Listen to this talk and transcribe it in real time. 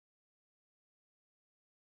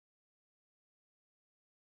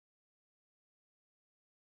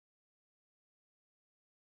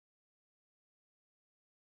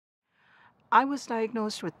I was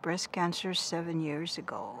diagnosed with breast cancer 7 years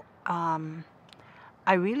ago.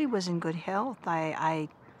 I really was in good health. I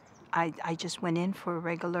just went in for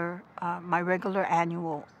my regular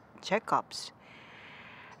annual checkups,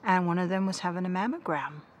 and one of them was having a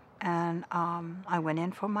mammogram. And I went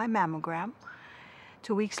in for my mammogram.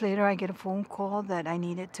 2 weeks later, I get a phone call that I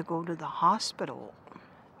needed to go to the hospital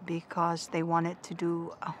because they wanted to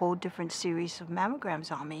do a whole different series of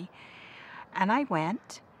mammograms on me. And I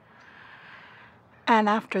went. And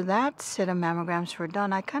after that set of mammograms were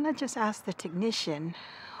done, I kind of just asked the technician,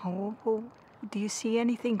 oh, well, do you see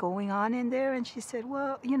anything going on in there? And she said,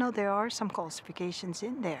 well, there are some calcifications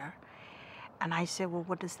in there. And I said, well,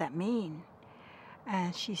 what does that mean?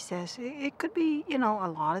 And she says, it could be, a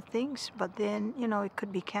lot of things, but then, it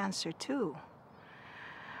could be cancer too.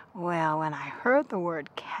 Well, when I heard the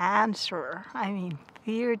word cancer,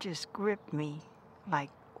 fear just gripped me.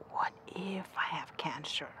 Like, what if I have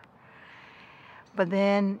cancer? But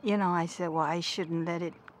then, I said, well, I shouldn't let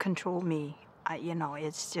it control me.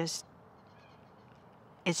 It's just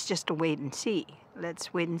a wait and see.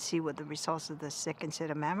 Let's wait and see what the results of the second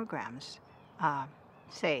set of mammograms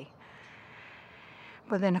say.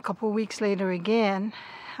 But then a couple of weeks later again,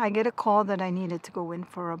 I get a call that I needed to go in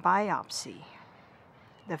for a biopsy.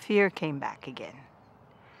 The fear came back again.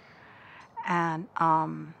 And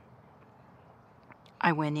I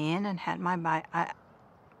went in and had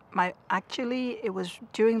actually, it was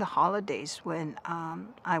during the holidays when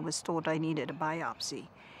I was told I needed a biopsy.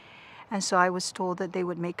 And so I was told that they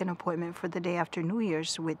would make an appointment for the day after New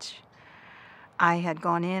Year's, which I had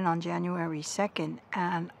gone in on January 2nd.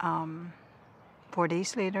 And 4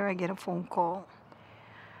 days later, I get a phone call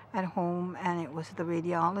at home, and it was the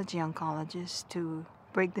radiology oncologist to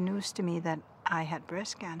break the news to me that I had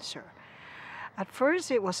breast cancer. At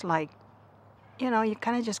first, it was like, you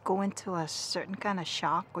kind of just go into a certain kind of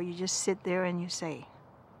shock, or you just sit there and you say,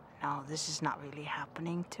 no, this is not really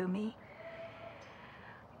happening to me.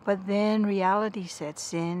 But then reality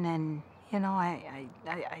sets in, and,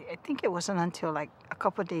 I think it wasn't until like a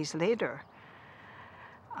couple of days later,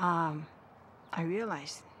 I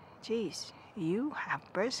realized, geez, you have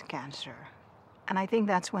breast cancer. And I think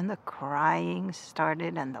that's when the crying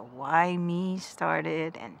started and the why me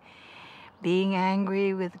started, and being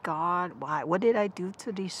angry with God. Why? What did I do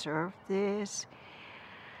to deserve this?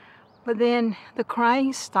 But then the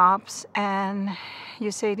crying stops, and you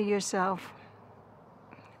say to yourself,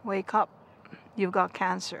 wake up, you've got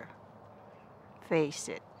cancer. Face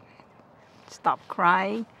it. Stop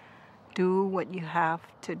crying. Do what you have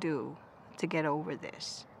to do to get over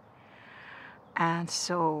this. And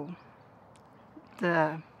so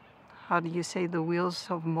the wheels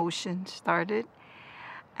of motion started.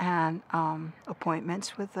 And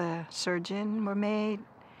appointments with a surgeon were made.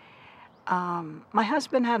 My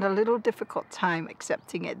husband had a little difficult time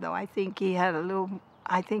accepting it, though. I think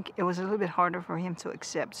it was a little bit harder for him to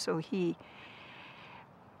accept. So he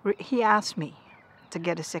asked me to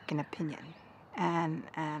get a second opinion. And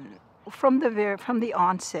from the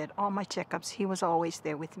onset, all my checkups, he was always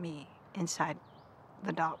there with me inside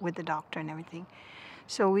with the doctor and everything.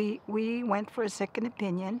 So we went for a second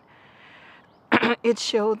opinion. It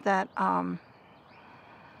showed that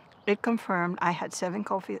it confirmed I had 7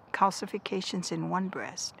 calcifications in one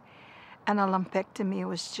breast, and a lumpectomy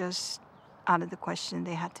was just out of the question.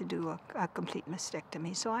 They had to do a complete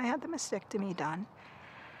mastectomy. So I had the mastectomy done,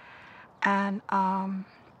 and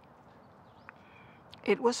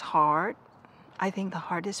it was hard. I think the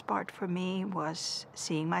hardest part for me was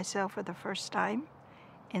seeing myself for the first time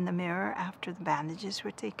in the mirror after the bandages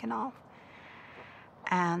were taken off.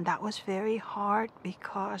 And that was very hard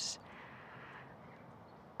because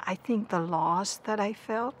I think the loss that I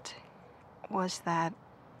felt was that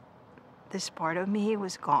this part of me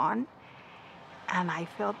was gone. And I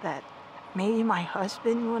felt that maybe my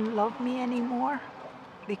husband wouldn't love me anymore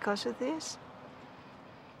because of this.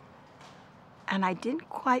 And I didn't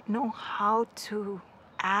quite know how to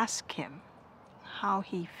ask him how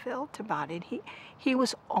he felt about it. He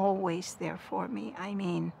was always there for me.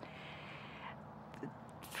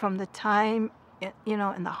 From the time,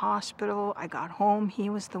 in the hospital, I got home, he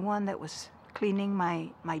was the one that was cleaning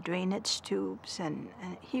my drainage tubes, and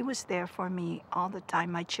he was there for me all the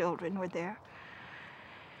time. My children were there.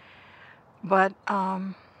 But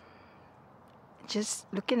just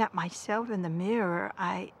looking at myself in the mirror,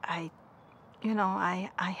 I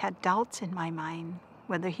had doubts in my mind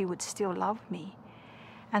whether he would still love me.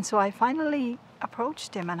 And so I finally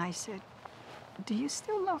approached him and I said, do you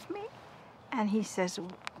still love me? And he says,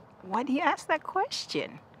 why do you ask that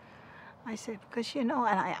question? I said, because, and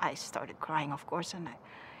I started crying, of course, and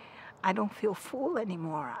I don't feel full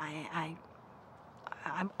anymore.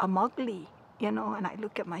 I'm ugly, you know, and I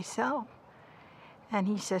look at myself. And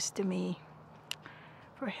he says to me,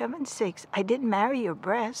 for heaven's sakes, I didn't marry your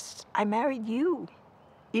breasts. I married you.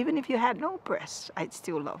 Even if you had no breasts, I'd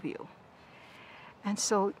still love you. And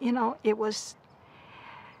so, you know, it was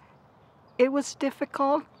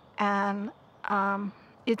difficult, and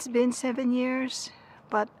it's been 7 years,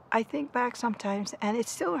 but I think back sometimes, and it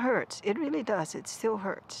still hurts. It really does. It still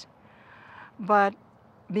hurts. But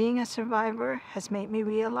being a survivor has made me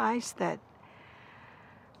realize that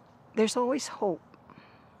there's always hope,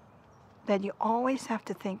 that you always have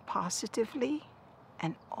to think positively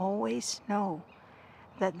and always know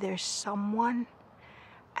that there's someone,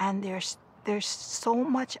 and there's so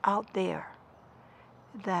much out there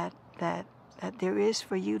that there is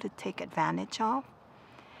for you to take advantage of.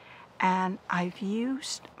 And I've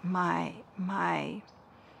used my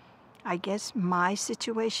I guess my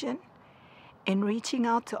situation in reaching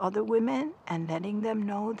out to other women and letting them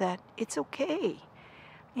know that it's okay.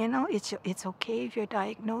 You know, it's okay if you're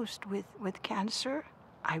diagnosed with cancer.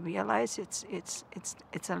 I realize it's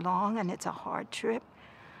a long and it's a hard trip,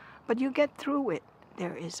 but you get through it.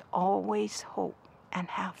 There is always hope, and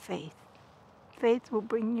have faith. Faith will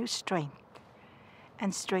bring you strength,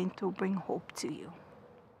 and strength will bring hope to you.